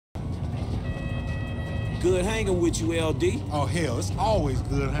Good hanging with you, LD. Oh, hell, it's always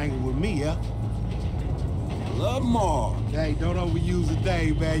good hanging with me, yeah? Love more. Hey, don't overuse a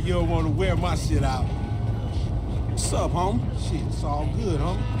day, man. You don't want to wear my shit out. What's up, homie? Shit, it's all good,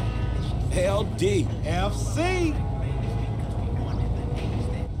 homie. LD. FC.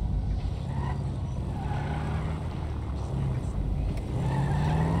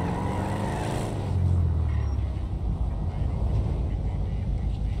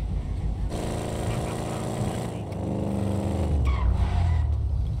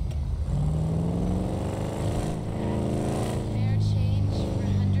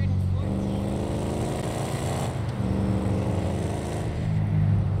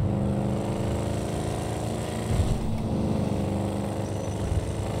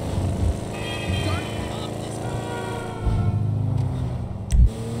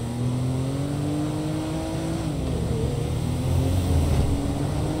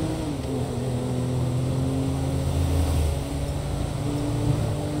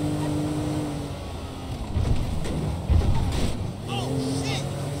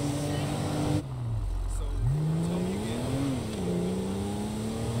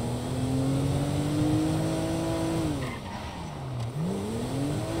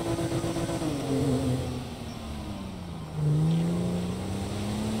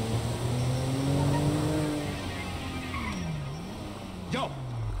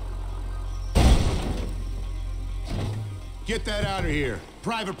 Get that out of here.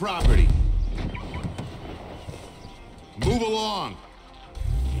 Private property. Move along.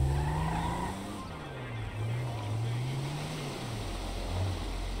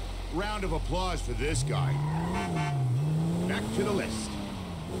 Round of applause for this guy. Back to the list.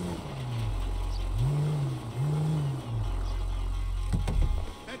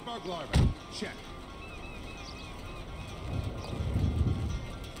 Bedbug larva. Check.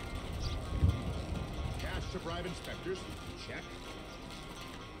 Cash to bribe inspectors. Check.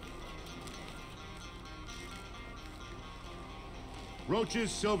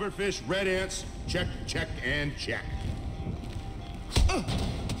 Roaches, silverfish, red ants. Check, check, and check.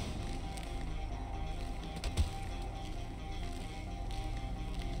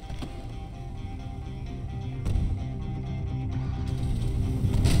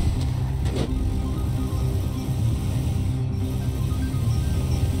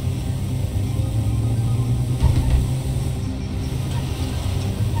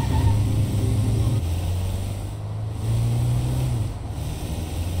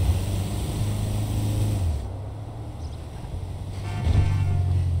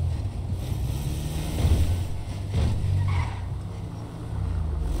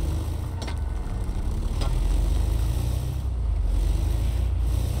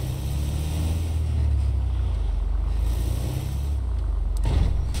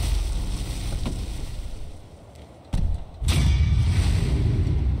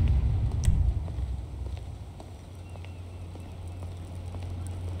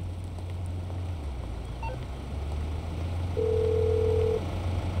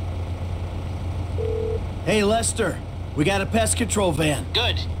 Hey, Lester. We got a pest control van.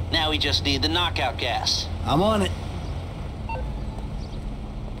 Good. Now we just need the knockout gas. I'm on it.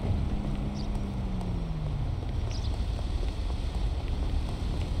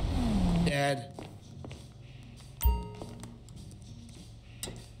 Dad.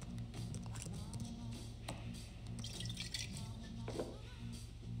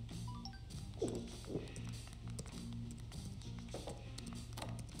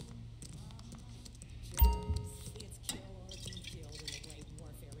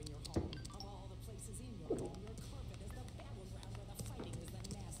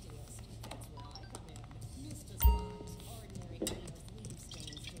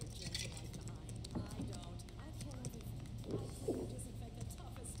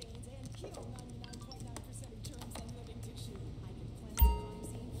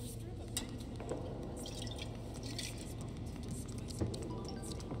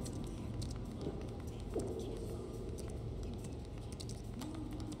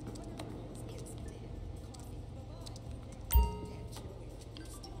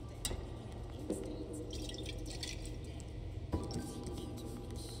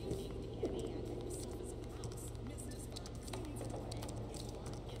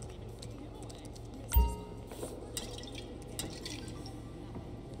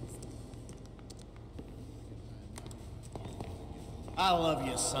 I love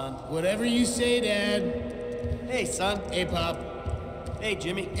you, son. Whatever you say, Dad. Hey, son. Hey, Pop. Hey,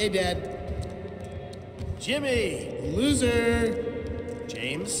 Jimmy. Hey, Dad. Jimmy! Loser.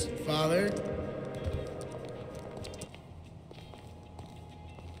 James? Father.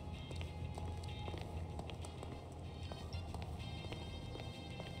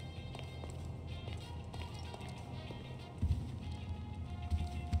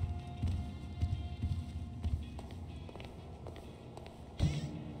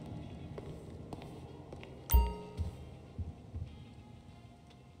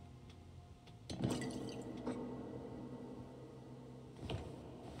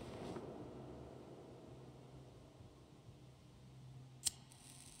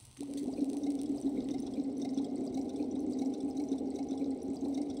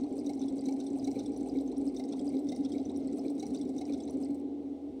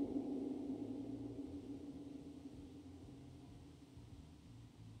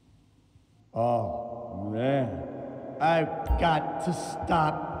 Oh, man. I've got to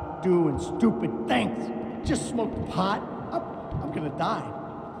stop doing stupid things. Just smoke the pot. I'm gonna die.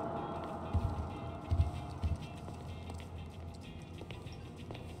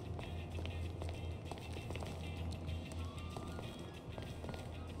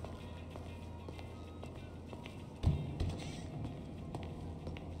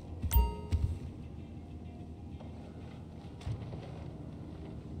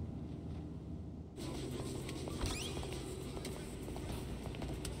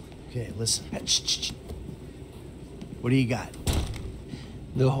 Okay, listen. Shh. What do you got?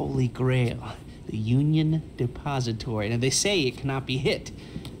 The Holy Grail, the Union Depository. Now, they say it cannot be hit.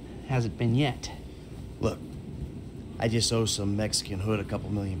 Hasn't been yet. Look, I just owe some Mexican hood a couple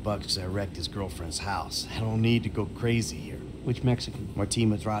 $1,000,000 because I wrecked his girlfriend's house. I don't need to go crazy here. Which Mexican? Martín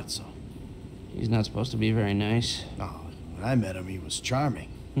Madrazo. He's not supposed to be very nice. Oh, when I met him, he was charming.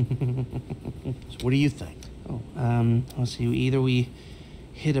 So what do you think? Oh, let's see. Either we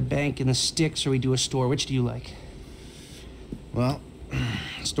hit a bank in the sticks or we do a store. Which do you like? Well,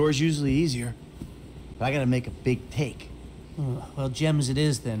 store's usually easier, but I gotta make a big take. Well, gems it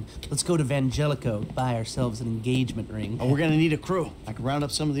is then. Let's go to Vangelico, buy ourselves an engagement ring. Oh, we're gonna need a crew. I can round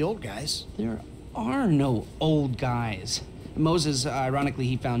up some of the old guys. There are no old guys. Moses, ironically,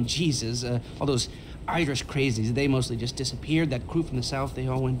 he found Jesus. All those Irish crazies, they mostly just disappeared. That crew from the south, they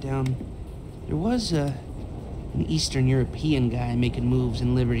all went down. There was an Eastern European guy making moves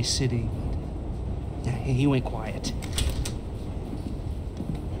in Liberty City. But he went quiet.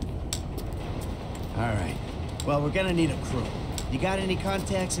 All right. Well, we're gonna need a crew. You got any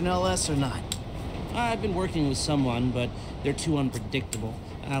contacts in LS or not? I've been working with someone, but they're too unpredictable.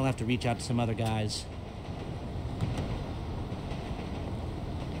 I'll have to reach out to some other guys.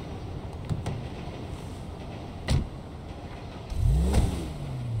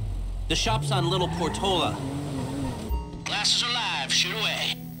 The shop's on Little Portola. Glasses are live. Shoot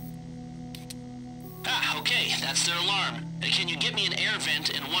away. Ah, okay. That's their alarm. Can you get me an air vent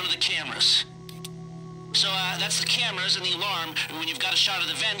in one of the cameras? So, that's the cameras and the alarm. When you've got a shot of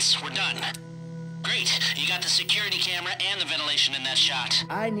the vents, we're done. Great. You got the security camera and the ventilation in that shot.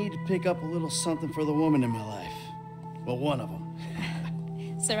 I need to pick up a little something for the woman in my life. Well, one of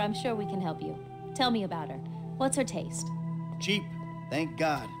them. Sir, I'm sure we can help you. Tell me about her. What's her taste? Cheap, thank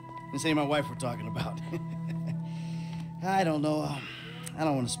God. This ain't my wife we're talking about. I don't know. I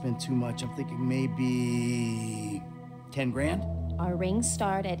don't want to spend too much. I'm thinking maybe 10 grand? Our rings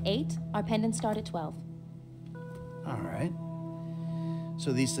start at 8, our pendants start at 12. All right.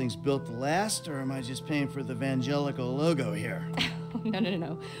 So these things built to last, or am I just paying for the Vangelico logo here?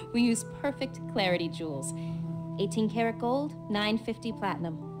 No. We use perfect clarity jewels. 18 karat gold, 950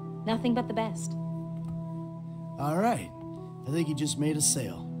 platinum. Nothing but the best. All right. I think you just made a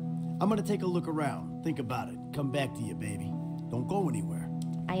sale. I'm gonna take a look around. Think about it. Come back to you, baby. Don't go anywhere.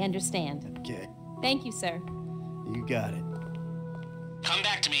 I understand. Okay. Thank you, sir. You got it. Come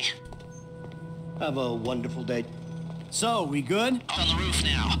back to me. Have a wonderful day. So, we good? On the roof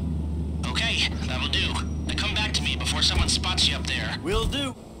now. Okay, that'll do. Now come back to me before someone spots you up there. Will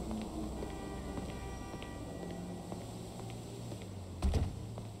do.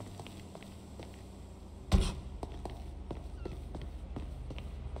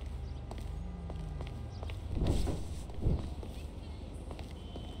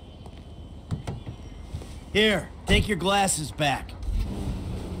 Here, take your glasses back.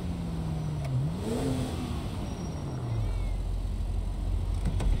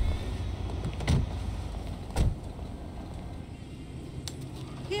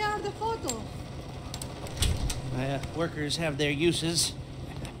 Here are the photos. My workers have their uses.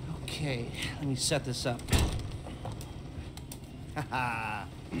 Okay, let me set this up. Haha.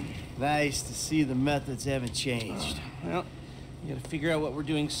 Nice to see the methods haven't changed. Well, we gotta figure out what we're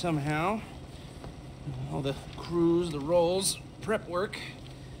doing somehow. All the crews, the rolls, prep work.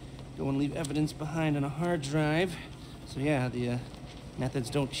 Don't want to leave evidence behind on a hard drive. So yeah, the methods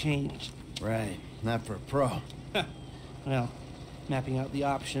don't change. Right, not for a pro. Well, mapping out the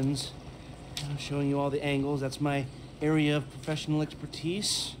options, showing you all the angles. That's my area of professional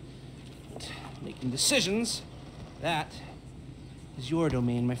expertise. But making decisions, that is your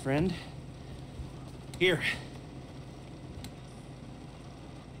domain, my friend. Here.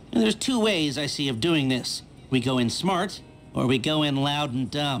 And there's two ways I see of doing this. We go in smart, or we go in loud and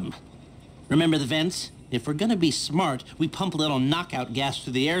dumb. Remember the vents? If we're gonna be smart, we pump a little knockout gas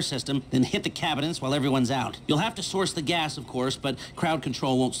through the air system, then hit the cabinets while everyone's out. You'll have to source the gas, of course, but crowd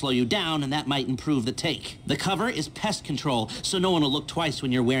control won't slow you down, and that might improve the take. The cover is pest control, so no one will look twice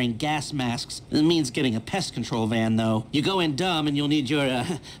when you're wearing gas masks. It means getting a pest control van, though. You go in dumb, and you'll need your,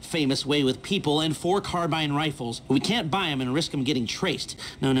 famous way with people and 4 carbine rifles. We can't buy them and risk them getting traced.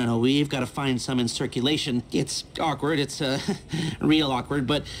 No, we've got to find some in circulation. It's awkward, it's, real awkward,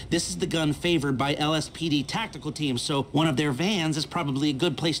 but this is the gun favored by LSPD tactical teams, so one of their vans is probably a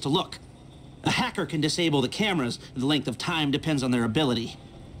good place to look. A hacker can disable the cameras. The length of time depends on their ability.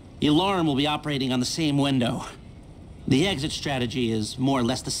 The alarm will be operating on the same window. The exit strategy is more or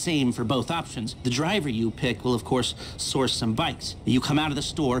less the same for both options. The driver you pick will, of course, source some bikes. You come out of the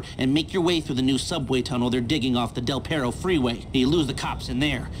store and make your way through the new subway tunnel they're digging off the Del Perro freeway. You lose the cops in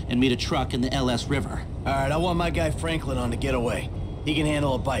there and meet a truck in the LS River. All right, I want my guy Franklin on the getaway. He can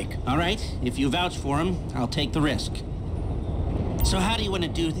handle a bike. All right, if you vouch for him, I'll take the risk. So how do you want to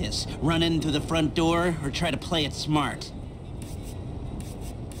do this? Run in through the front door or try to play it smart?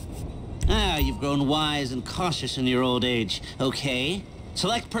 You've grown wise and cautious in your old age. Okay.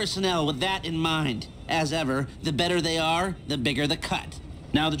 Select personnel with that in mind. As ever, the better they are, the bigger the cut.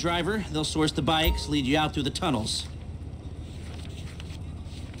 Now the driver, they'll source the bikes, lead you out through the tunnels.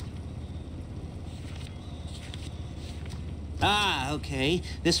 Okay.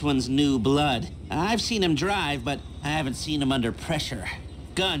 This one's new blood. I've seen him drive, but I haven't seen him under pressure.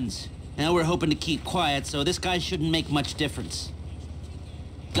 Guns. Now we're hoping to keep quiet, so this guy shouldn't make much difference.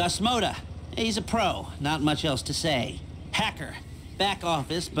 Gus Moda. He's a pro. Not much else to say. Hacker. Back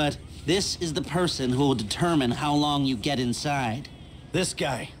office, but this is the person who will determine how long you get inside. This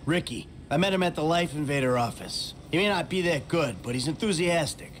guy, Ricky. I met him at the Life Invader office. He may not be that good, but he's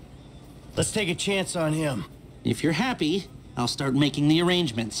enthusiastic. Let's take a chance on him. If you're happy, I'll start making the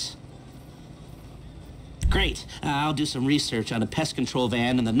arrangements. Great. I'll do some research on a pest control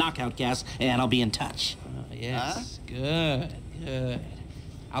van and the knockout gas, and I'll be in touch. Yes. Good.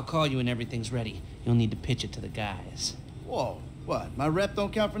 I'll call you when everything's ready. You'll need to pitch it to the guys. Whoa, what? My rep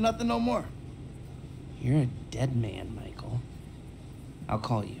don't count for nothing no more? You're a dead man, Michael. I'll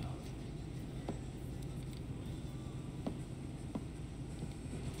call you.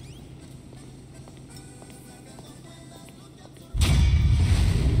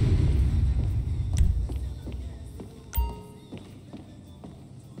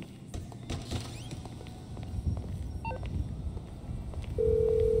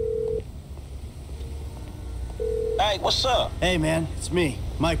 Hey, what's up? Hey, man, it's me,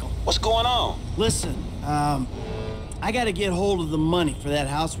 Michael. What's going on? Listen, I gotta get hold of the money for that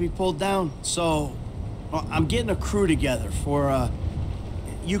house we pulled down, so I'm getting a crew together for,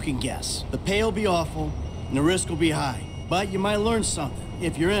 you can guess. The pay will be awful, and the risk will be high, but you might learn something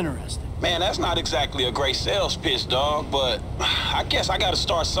if you're interested. Man, that's not exactly a great sales pitch, dog, but I guess I gotta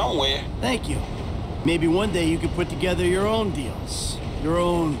start somewhere. Thank you. Maybe one day you could put together your own deals, your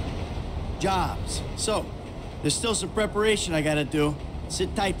own jobs. So, there's still some preparation I gotta do.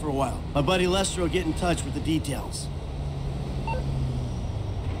 Sit tight for a while. My buddy Lester will get in touch with the details.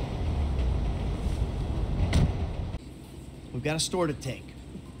 We've got a store to take.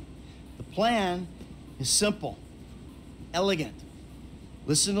 The plan is simple, elegant.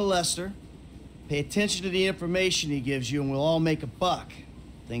 Listen to Lester, pay attention to the information he gives you, and we'll all make a buck.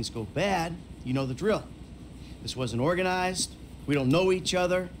 If things go bad, you know the drill. This wasn't organized, we don't know each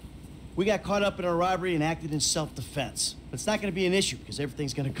other. We got caught up in a robbery and acted in self-defense. But it's not gonna be an issue, because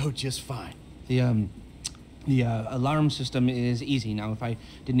everything's gonna go just fine. The alarm system is easy. Now, if I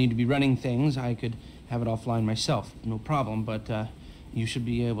didn't need to be running things, I could have it offline myself. No problem, but you should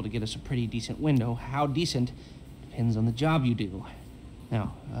be able to get us a pretty decent window. How decent depends on the job you do.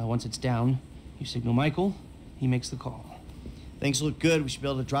 Now, once it's down, you signal Michael, he makes the call. Things look good. We should be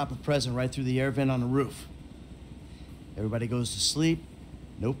able to drop a present right through the air vent on the roof. Everybody goes to sleep,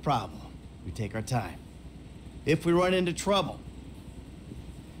 no problem. We take our time. If we run into trouble,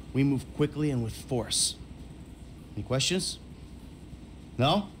 we move quickly and with force. Any questions?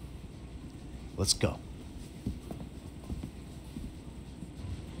 No? Let's go.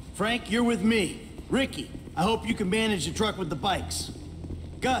 Frank, you're with me. Ricky, I hope you can manage the truck with the bikes.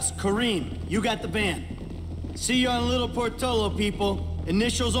 Gus, Kareem, you got the van. See you on Little Portola, people.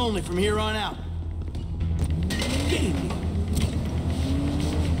 Initials only from here on out.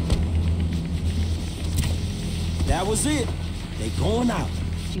 That was it. They going out.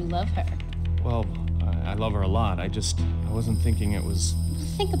 You love her. Well, I love her a lot. I wasn't thinking it was...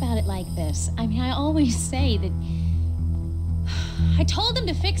 Think about it like this. I mean, I always say that... I told him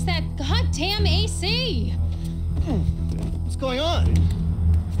to fix that goddamn AC! What's going on?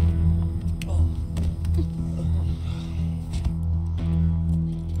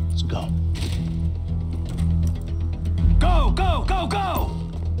 Let's go. Go, go, go, go!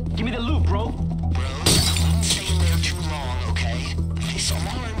 Give me the loot, bro. Bros, I wouldn't stay in there too long, okay? This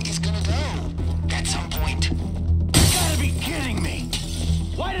alarm is gonna go at some point. You gotta be kidding me!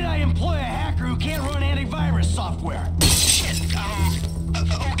 Why did I employ a hacker who can't run antivirus software? Shit,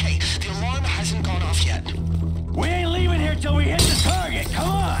 okay, the alarm hasn't gone off yet. We ain't leaving here till we hit the target, come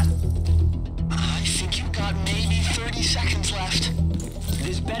on! I think you've got maybe 30 seconds left.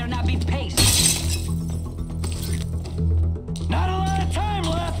 This better not be pace. Not a lot of time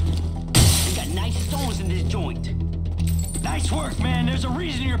left! We got nice stones in this joint. Nice work, man. There's a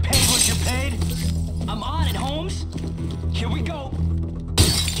reason you're paid what you're paid. I'm on it, Holmes. Here we go.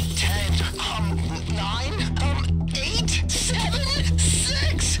 10, 9, 8, 7,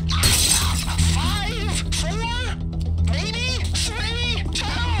 6, 5, 4, maybe 3, 2.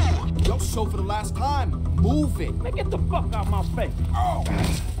 Don't show for the last time. Move it. Man, get the fuck out my face. Oh.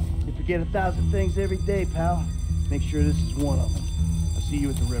 You forget 1,000 things every day, pal. Make sure this is one of them. I'll see you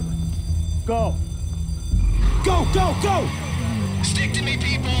at the river. Go! Go, go, go! Stick to me,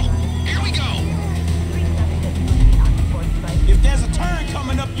 people. Here we go. If there's a turn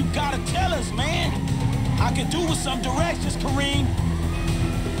coming up, you gotta tell us, man. I could do with some directions, Kareem.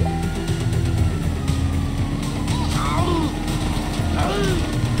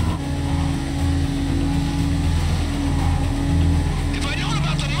 If I'd known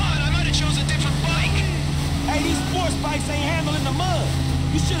about the mud, I might have chose a different bike. Hey, these sports bikes ain't handling the mud.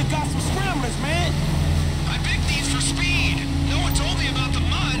 You should have got some scramblers, man. I picked these for speed. No one told me about the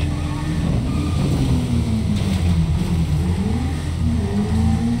mud.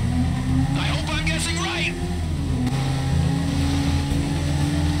 I hope I'm guessing right.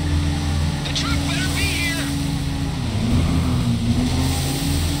 The truck better be here.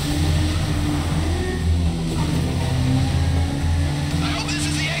 I hope this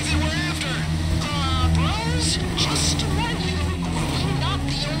is the exit we're after. Bros, just to warn you, we're not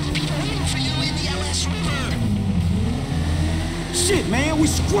the only people waiting for you in the LS River. Shit, man, we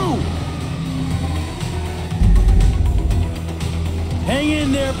screwed. Hang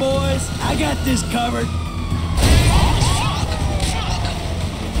in there, boys. I got this covered.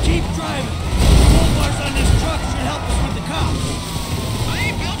 Keep driving. Bull bars on this truck should help us with the cops. I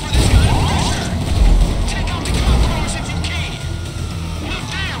ain't built for this kind of pressure. Take out the cop cars if you can. Look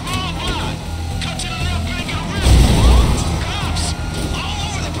there, wrong lot. Cut to the left bank of the river. Cops all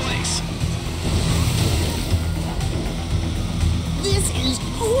over the place. This is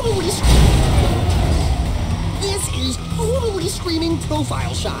totally screaming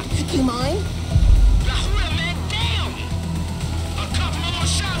profile shot. Do you mind? Now who the man down? A couple more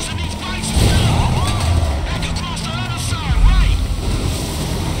shots and these bikes are done. Back across the other side, right?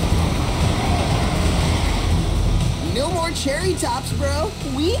 No more cherry tops, bro.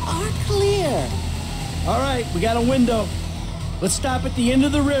 We are clear. All right, we got a window. Let's stop at the end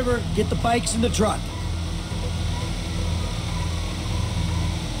of the river, get the bikes in the truck.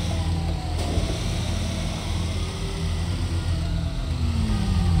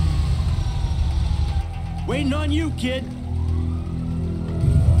 Waiting on you, kid.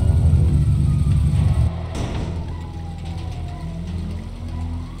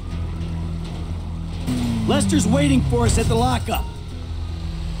 Lester's waiting for us at the lockup.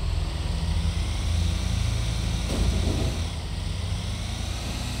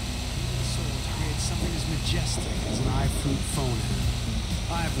 Something as majestic as an iFruit phone.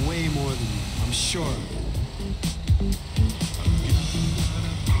 I have way more than you, I'm sure of it.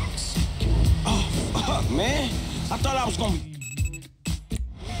 Oh, fuck, man. I thought I was gonna be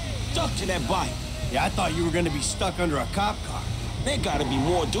stuck to that bike. Yeah, I thought you were gonna be stuck under a cop car. There gotta be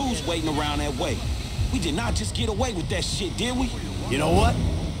more dudes waiting around that way. We did not just get away with that shit, did we? You know what?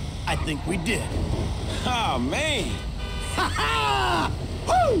 I think we did. Oh, man. Ha ha!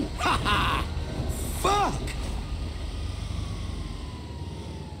 Woo! Ha ha! Fuck!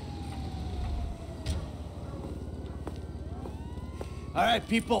 All right,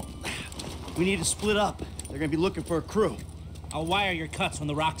 people. We need to split up. They're gonna be looking for a crew. I'll wire your cuts when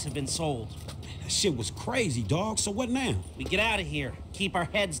the rocks have been sold. That shit was crazy, dog. So what now? We get out of here. Keep our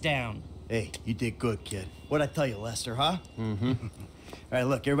heads down. Hey, you did good, kid. What'd I tell you, Lester, huh? Mm-hmm. All right,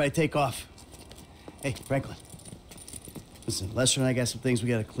 look, everybody take off. Hey, Franklin. Listen, Lester and I got some things we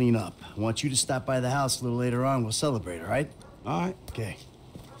gotta clean up. I want you to stop by the house a little later on. We'll celebrate, all right? All right. Okay.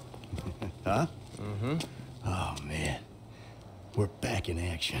 Huh? Mm-hmm. Oh, man. We're back in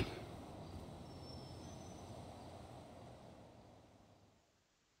action.